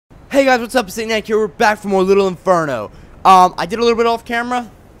Hey guys, what's up? It's Nikc-Nack here. We're back for more Little Inferno. I did a little bit off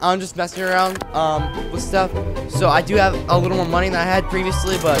camera. I'm just messing around with stuff. So I do have a little more money than I had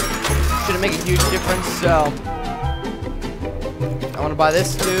previously, but shouldn't make a huge difference. So I want to buy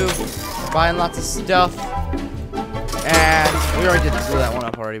this too. Buying lots of stuff, and we already did that one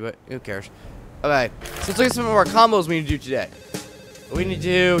up already, but who cares? Okay, so let's look at some of our combos we need to do today. We need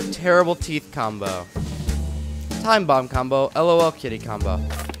to do terrible teeth combo, time bomb combo, LOL kitty combo.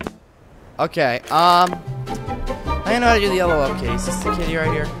 Okay, I know how to do the LOL kitty. Is this the kitty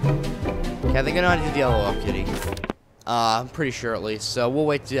right here? Okay, I think I know how to do the LOL kitty. I'm pretty sure at least. So we'll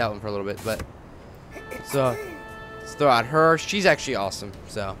wait to do that one for a little bit. But so let's throw out her. She's actually awesome.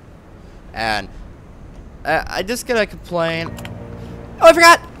 So, and I just gotta complain. Oh, I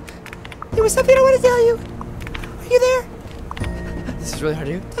forgot. There was something I want to tell you. Are you there? This is really hard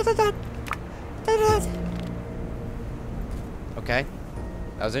to do. Okay,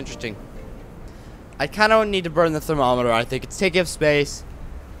 that was interesting. I kind of need to burn the thermometer. I think it's taking up space.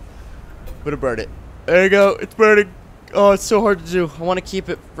 I'm gonna burn it. There you go. It's burning. Oh, it's so hard to do. I want to keep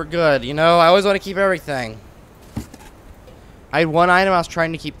it for good. You know, I always want to keep everything. I had one item I was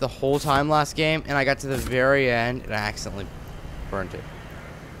trying to keep the whole time last game, and I got to the very end, and I accidentally burnt it.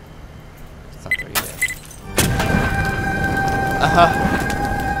 It's not very good.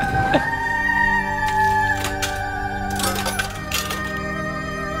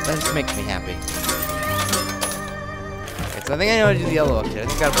 That just makes me happy. Okay, so I think I know how to do the yellow kit. I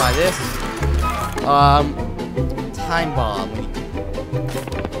just gotta buy this. Time bomb.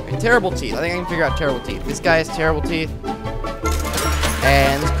 Okay, terrible teeth. I think I can figure out terrible teeth. This guy has terrible teeth.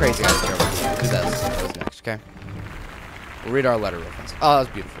 And this crazy guy has terrible teeth. We'll do this. What's next, okay? We'll read our letter real fast. Oh, that was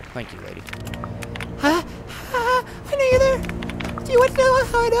beautiful. Thank you, lady. I know you're there. Do you want to know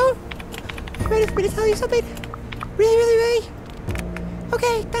how I know? You ready for me to tell you something? Really, really, really?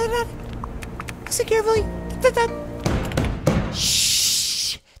 Okay, listen carefully.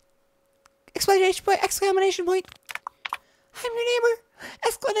 Shh! Exclamation point, exclamation point. I'm your neighbor.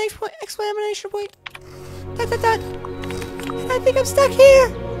 Exclamation point, exclamation point. And I think I'm stuck here.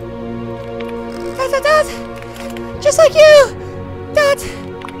 Just like you.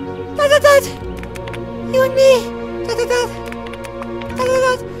 You and me.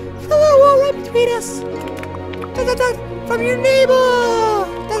 Hello, wall right between us. From your neighbor.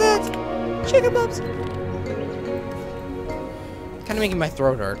 Sugar bumps. Kind of making my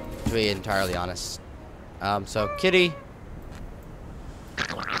throat hurt, to be entirely honest. So kitty.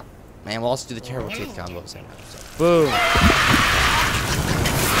 Man, we'll also do the terrible teeth combo. So boom.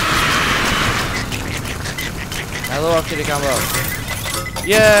 Hello, kitty combo.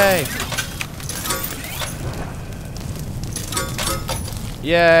 Yay!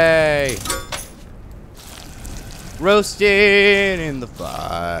 Yay! Roasting in the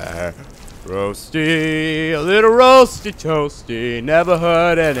fire. Roasty, a little roasty toasty, never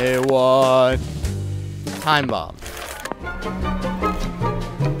hurt anyone. Time bomb.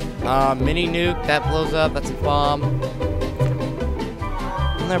 Mini nuke, that blows up, that's a bomb.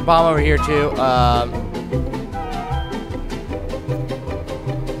 Another bomb over here too.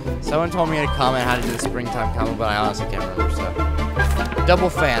 Someone told me in a comment how to do the springtime combo, but I honestly can't remember, so. Double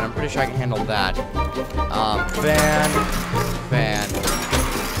fan, I'm pretty sure I can handle that. Fan.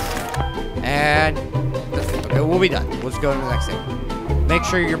 And okay, we'll be done. We'll just go to the next thing. Make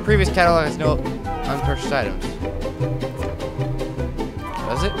sure your previous catalog has no unpurchased items.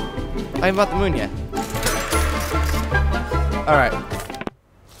 Does it? I haven't bought the moon yet. Alright.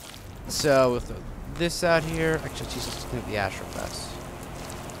 So we'll throw this out here. Actually, let's clean up the ash real fast.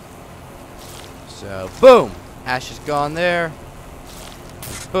 So boom! Ash is gone there.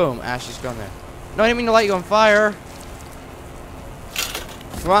 Boom, ash is gone there. No, I didn't mean to light you on fire.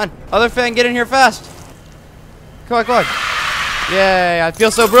 Come on, other fan, get in here fast. Come on, come on. Yay, I feel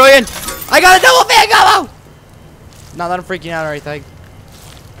so brilliant. I got a double fan combo! Not that I'm freaking out or anything.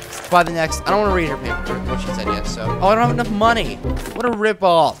 Let's buy the next. I don't want to read her paper, what she said yet, so. Oh, I don't have enough money. What a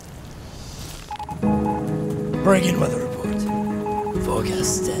ripoff. Bring in weather report.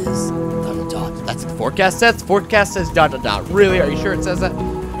 Forecast says dot dot dot. That's what the forecast says? Forecast says dot dot dot. Really? Are you sure it says that?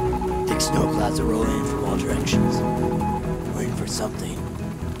 Thick snow clouds are rolling in from all directions. Waiting for something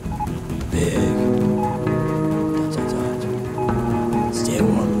big. Dot dot dot. Stay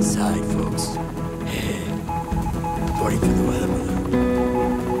warm inside, folks. Hey. Reporting for the weather.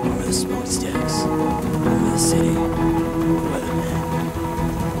 Over the smokestacks. Over the city. Weatherman.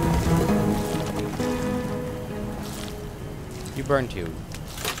 You burned too.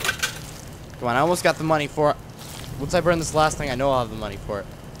 Come on, I almost got the money for it. Once I burn this last thing, I know I'll have the money for it.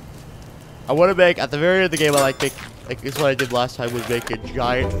 I want to make, at the very end of the game, I like make Like, this is what I did last time, was make a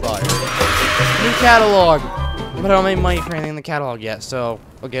giant fire. New catalog! But I don't make money for anything in the catalog yet, so...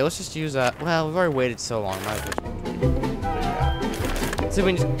 Okay, let's just use that. Well, we've already waited so long. Might as well let's see if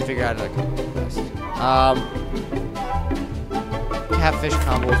we can just figure out like best. Catfish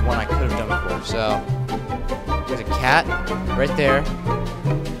combo is one I could have done before, so... There's a cat right there.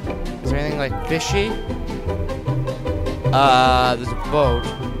 Is there anything like fishy? There's a boat.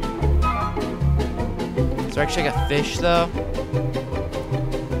 Is there actually like a fish though?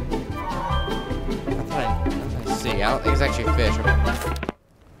 That's what I see. I don't think it's actually a fish.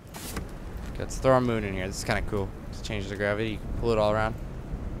 Okay, let's throw a moon in here. This is kind of cool. Just changes the gravity. You can pull it all around.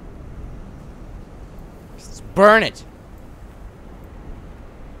 Let's burn it.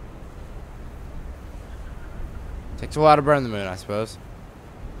 Takes a while to burn the moon, I suppose.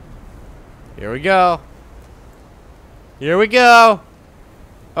 Here we go. Here we go.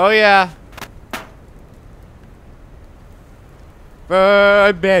 Oh yeah.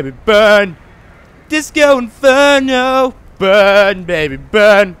 Burn, baby, burn. Disco Inferno. Burn, baby,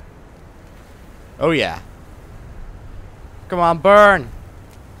 burn. Oh yeah. Come on, burn.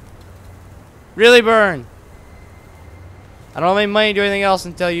 Really burn. I don't have any money to do anything else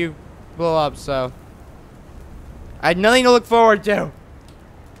until you blow up, so. I had nothing to look forward to.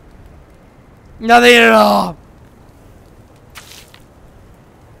 Nothing at all.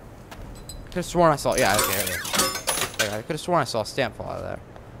 Could have sworn I saw. Yeah, okay. I could have sworn I saw a stamp fall out of there.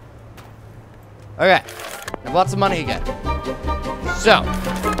 Okay. I have lots of money again. So,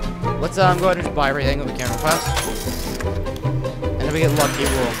 let's go ahead and just buy everything that we can real fast. And if we get lucky,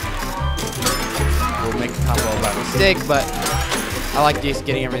 we'll make a combo by mistake, but I like just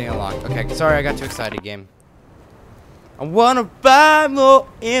getting everything unlocked. Okay, sorry I got too excited, game. I wanna buy more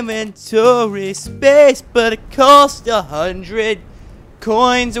inventory space, but it costs 100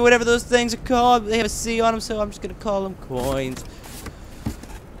 coins or whatever those things are called. They have a C on them, so I'm just gonna call them coins.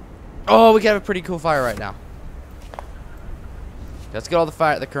 Oh, we got a pretty cool fire right now. Let's get all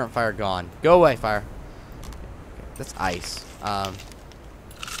the current fire gone. Go away, fire. That's ice.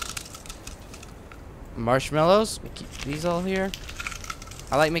 Marshmallows. We keep these all here.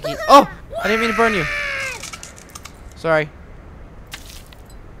 I like making. Oh, I didn't mean to burn you. Sorry.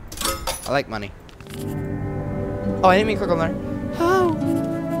 I like money. Oh, I didn't mean to click on there. Oh,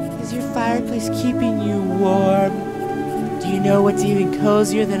 is your fireplace keeping you warm? Do you know what's even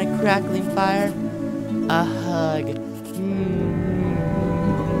cozier than a crackling fire? A hug.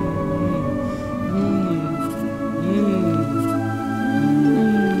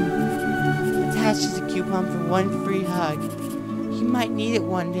 Attached is a coupon for 1 free hug. You might need it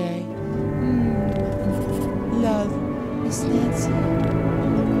one day. Love, Miss Nancy.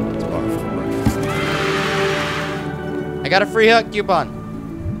 I got a free hug coupon.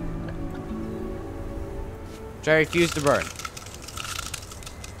 Which I refuse to burn.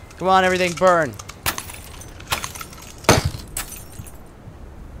 Come on, everything, burn.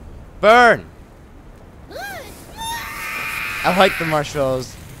 Burn! I like the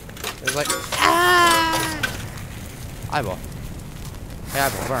marshmallows. It's like, ah! Eyeball. Hey,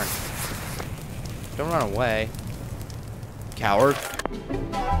 eyeball, burn. Don't run away. Coward.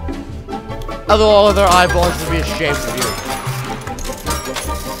 Although all other eyeballs would be ashamed of you.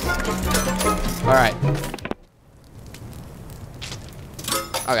 Alright.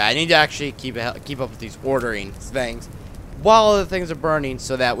 Okay, I need to actually keep up with these ordering things while other things are burning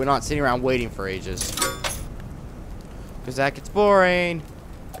so that we're not sitting around waiting for ages. Because that gets boring.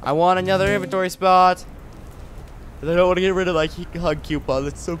 I want another inventory spot. But I don't want to get rid of my hug coupon.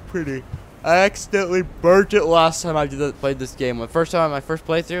 That's so pretty. I accidentally burnt it last time I played this game. The first time, my first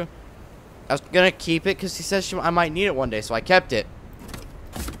playthrough, I was gonna keep it because she says I might need it one day, so I kept it.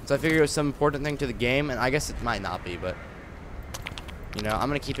 So I figured it was some important thing to the game, and I guess it might not be, but you know, I'm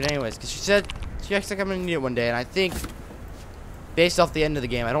gonna keep it anyways because she acts like I'm gonna need it one day, and I think based off the end of the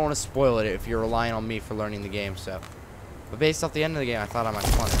game, I don't want to spoil it if you're relying on me for learning the game. So, but based off the end of the game, I thought I might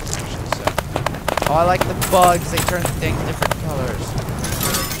want it actually. So, oh, I like the bugs. They turn things different colors.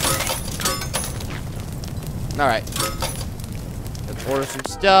 Alright. Let's order some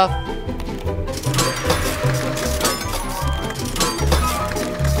stuff.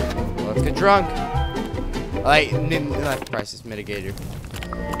 Let's get drunk. Alright, life crisis mitigator.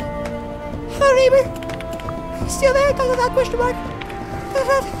 Hello, neighbor. You still there? Question mark.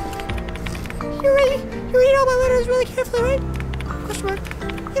 You read all my letters really carefully, right? Question mark.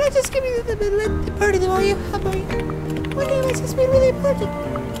 You don't just give me the part of them, are you? How about you? One day my sister made really important.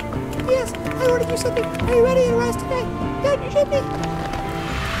 Yes, I ordered you something. Are you ready to rise today? Down your chimney.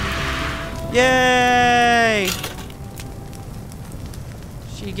 Yay!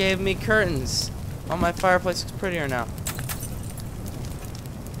 She gave me curtains. Oh, my fireplace looks prettier now.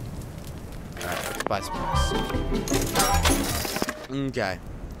 Alright, let's buy some ice. Okay.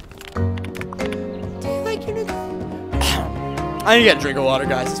 Do you like your new car? I need to get a drink of water,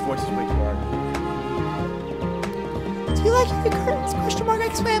 guys. This voice is way too hard. Do you like your new curtains? Question mark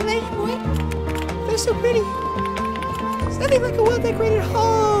exclamation point. They're so pretty. It's nothing like a well-decorated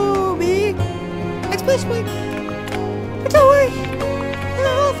home, eh? Exclamation point. But don't worry. They're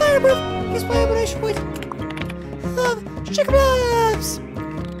all fireproof. Exclamation point. Chicken gloves.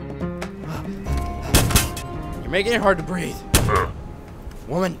 You're making it hard to breathe.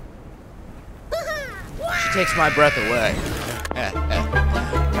 Woman. She takes my breath away.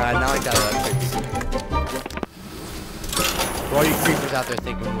 Not like that. For all you creepers out there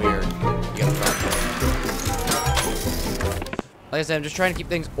thinking weird, you gotta try. Like I said, I'm just trying to keep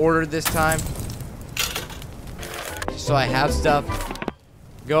things ordered this time. So I have stuff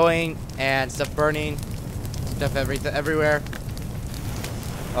going and stuff burning, stuff everywhere.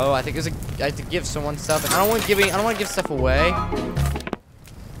 Oh, I think I have to give someone stuff. And I don't want to give stuff away.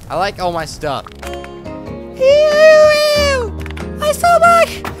 I like all my stuff. Ew! I saw back!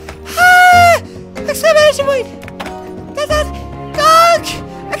 Ah! Exclamation point! That! Gunk!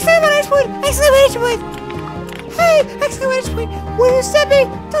 Exclamation point! Exclamation point! Hey! Exclamation point! Will you send me?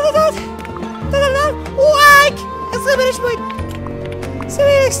 Whack! Exclamation point! Send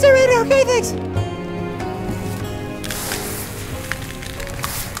me an exterminator, okay, thanks!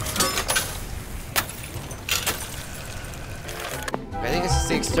 I think this is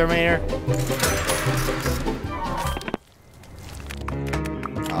the exterminator.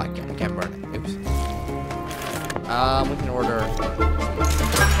 Oh, I can't burn it. Oops. We can order.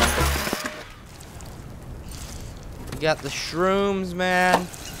 We got the shrooms, man.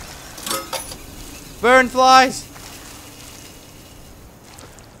 Burn flies.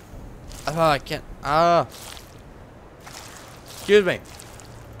 Oh, I can't. Excuse me.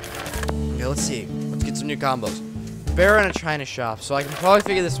 Okay, let's see. Let's get some new combos. Bear in a China shop, so I can probably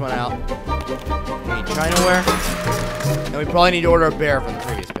figure this one out. We need Chinaware, and we probably need to order a bear from the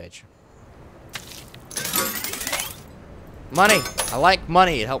previous page. Money! I like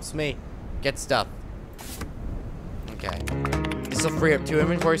money, it helps me get stuff. Okay. This will free up 2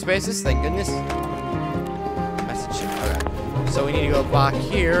 inventory spaces, thank goodness. Message. Okay. So we need to go back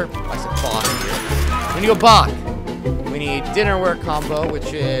here. I said back here. We need to go back. We need dinnerware combo,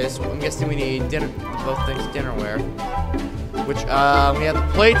 which is, I'm guessing we need both things dinnerware. Which, we have the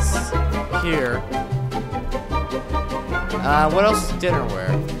plates here. What else is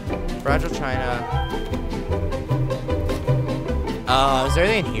dinnerware? Fragile china. Is there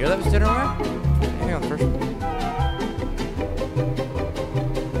anything in here that was dinnerware? Anything on the first one?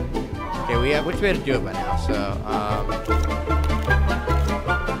 Okay, we have, which way to do it by now, so,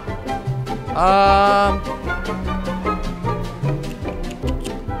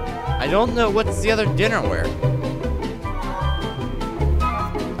 I don't know what's the other dinnerware.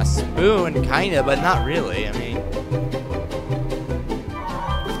 A spoon, kinda, but not really. I mean,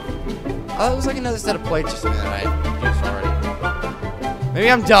 oh, it was like another set of plates or something that I used already. Maybe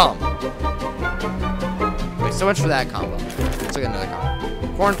I'm dumb. Wait, so much for that combo. Let's look at another combo.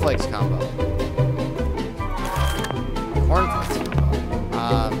 Cornflakes combo. Cornflakes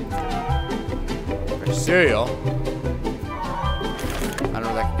combo. Cereal. I don't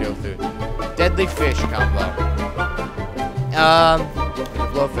know what that could go through. Deadly fish combo.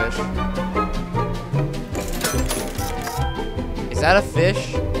 Blowfish. Is that a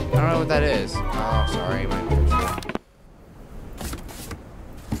fish? I don't know what that is. Oh, sorry.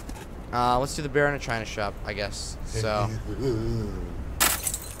 Let's do the bear in a china shop, I guess. So.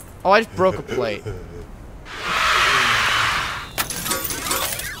 Oh, I just broke a plate.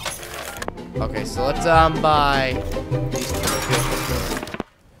 Okay, so let's buy these two.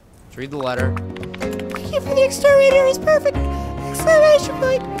 Let's read the letter. Thank you for the exterminator, he's perfect! Exclamation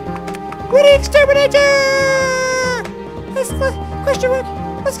point! We're the exterminator! Question mark!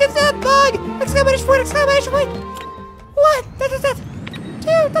 Let's get that bug! Exclamation point! Exclamation point! 1! That! 2!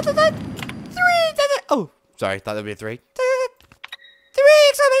 That! 3! That! Oh, sorry, thought that'd be a 3. 3!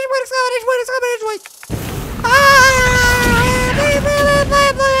 Exclamation point! Exclamation point! Exclamation point!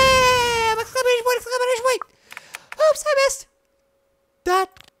 Exclamation point! Exclamation point! Oops, I missed! That!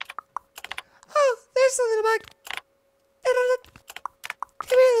 Oh, there's the little bug!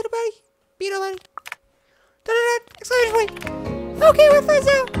 Come here, little buddy! Beetle buddy! Exclamation point! Okay, we're friends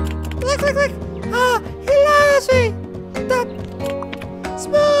now! Look! Ah, he loves me! That!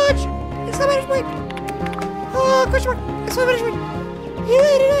 Smudge! Exclamation point! Oh, question mark! Exclamation point! He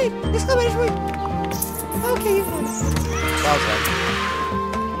laid! Exclamation point! Okay, you found it. Wow, sorry.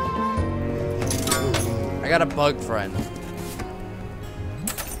 got a bug friend.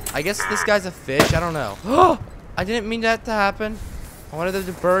 I guess this guy's a fish. I don't know. Oh, I didn't mean that to happen. I wanted them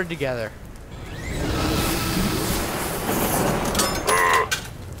to bird together.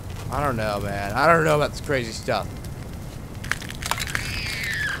 I don't know, man. I don't know about this crazy stuff.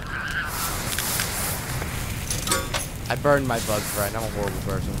 I burned my bug friend. I'm a horrible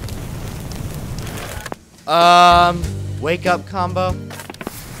person. Wake up combo.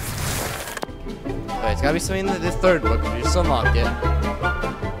 Okay, it's gotta be something in the third book. You just unlocked it.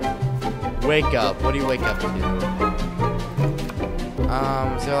 Wake up. What do you wake up to?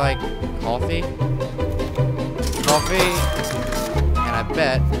 Is there like coffee? Coffee. And I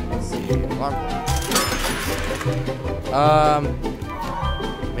bet. Let's see. Alarm clock.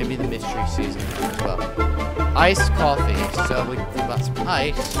 Maybe the mystery season as well. Iced coffee. So we got some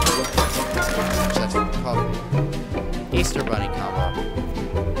ice. That's coffee. Easter bunny combo.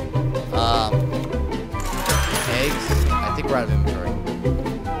 Eggs. I think we're out of inventory.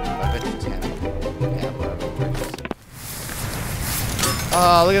 I bet you 10. Yeah, we're out of inventory.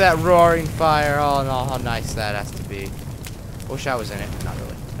 Oh, look at that roaring fire. Oh no, how nice that has to be. Wish I was in it. Not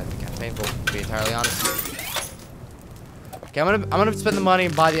really. That'd be kind of painful, to be entirely honest. Okay, I'm gonna spend the money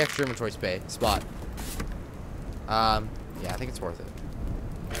and buy the extra inventory spot. Yeah, I think it's worth it.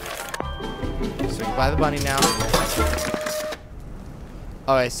 So we can buy the bunny now.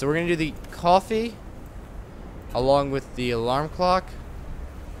 Alright, so we're gonna do the coffee along with the alarm clock.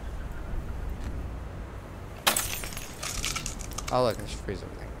 Oh look, I should freeze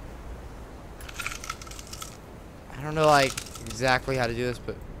everything. I don't know like exactly how to do this,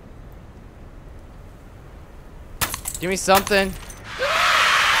 but give me something.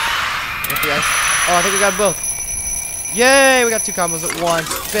 Oh, I think we got both. Yay, we got 2 combos at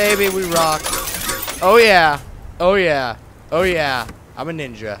once. Baby, we rock. Oh yeah. Oh yeah. Oh yeah. I'm a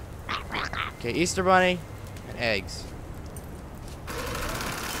ninja. Okay, Easter bunny and eggs.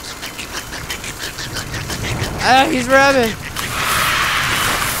 Ah, he's rabbit.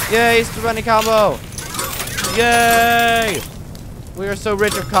 Yay, Easter bunny combo. Yay. We are so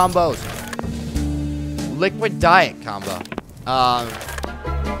rich of combos. Liquid diet combo.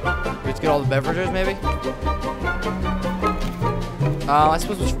 Let's get all the beverages maybe. I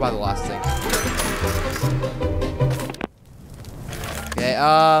suppose we should buy the last thing. Okay,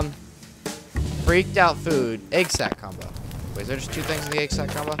 freaked out food, egg sack combo. Wait, is there just 2 things in the egg sack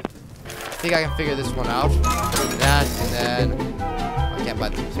combo? I think I can figure this one out. That, and then I can't buy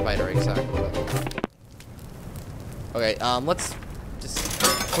the spider egg sack. But... okay, let's just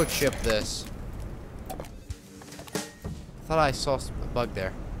quick ship this. I thought I saw a bug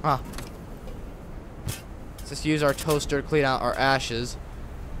there. Huh. Let's just use our toaster to clean out our ashes.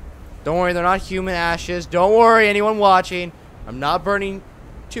 Don't worry, they're not human ashes. Don't worry, anyone watching. I'm not burning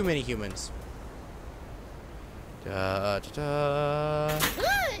too many humans. Da, da, da.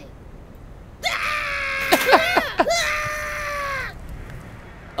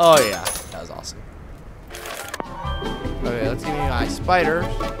 Oh yeah, that was awesome. Okay, let's give me my spiders.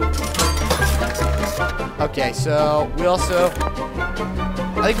 Okay, so we also,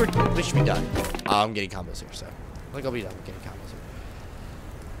 I think we should be done. I'm getting combos here, so I think I'll be done with getting combos here.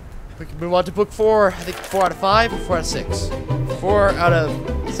 We can move on to book 4. I think 4 out of 5 or 4 out of 6. 4 out of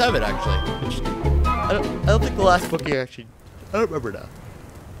 7 actually. I don't think the last book here actually. I don't remember now.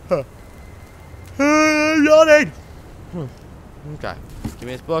 Huh. I'm yawning. Okay, give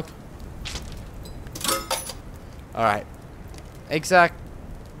me this book. All right. Exact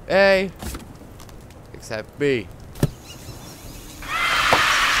A. Except B.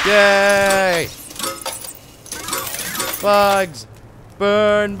 Yay! Bugs!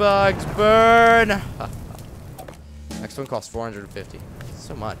 Burn, bugs, burn! Next one costs 450.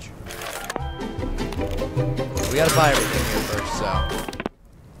 So much. We gotta buy everything here first, so.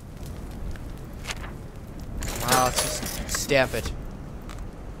 Wow, let's just stamp it.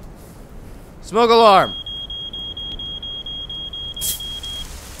 Smoke alarm!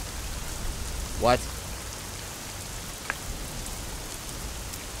 What?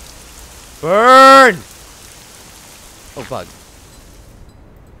 Burn! Oh, bug.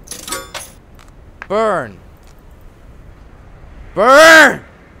 Burn! Burn!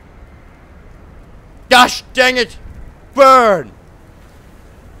 Gosh dang it! Burn!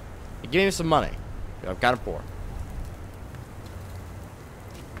 Give me some money. I'm kind of poor.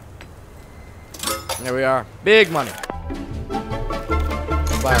 There we are. Big money.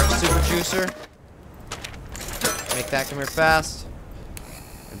 Buy our super juicer. Make that come here fast.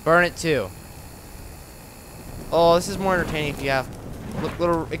 And burn it too. Oh, this is more entertaining if you have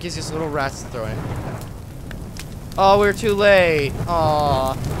little. It gives you little rats to throw in it. Oh, we're too late.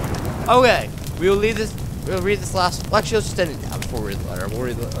 Aw. Okay, we will leave this We'll read this last. Well, actually, let's just end it now before we read the letter. We'll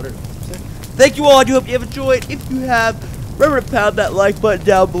read the letter. Thank you all. I do hope you have enjoyed. If you have, remember to pound that like button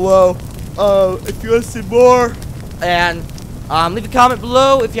down below. If you want to see more, and leave a comment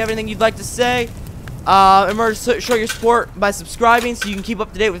below if you have anything you'd like to say. Remember to show your support by subscribing so you can keep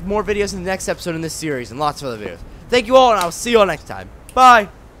up to date with more videos in the next episode in this series and lots of other videos. Thank you all, and I'll see you all next time. Bye.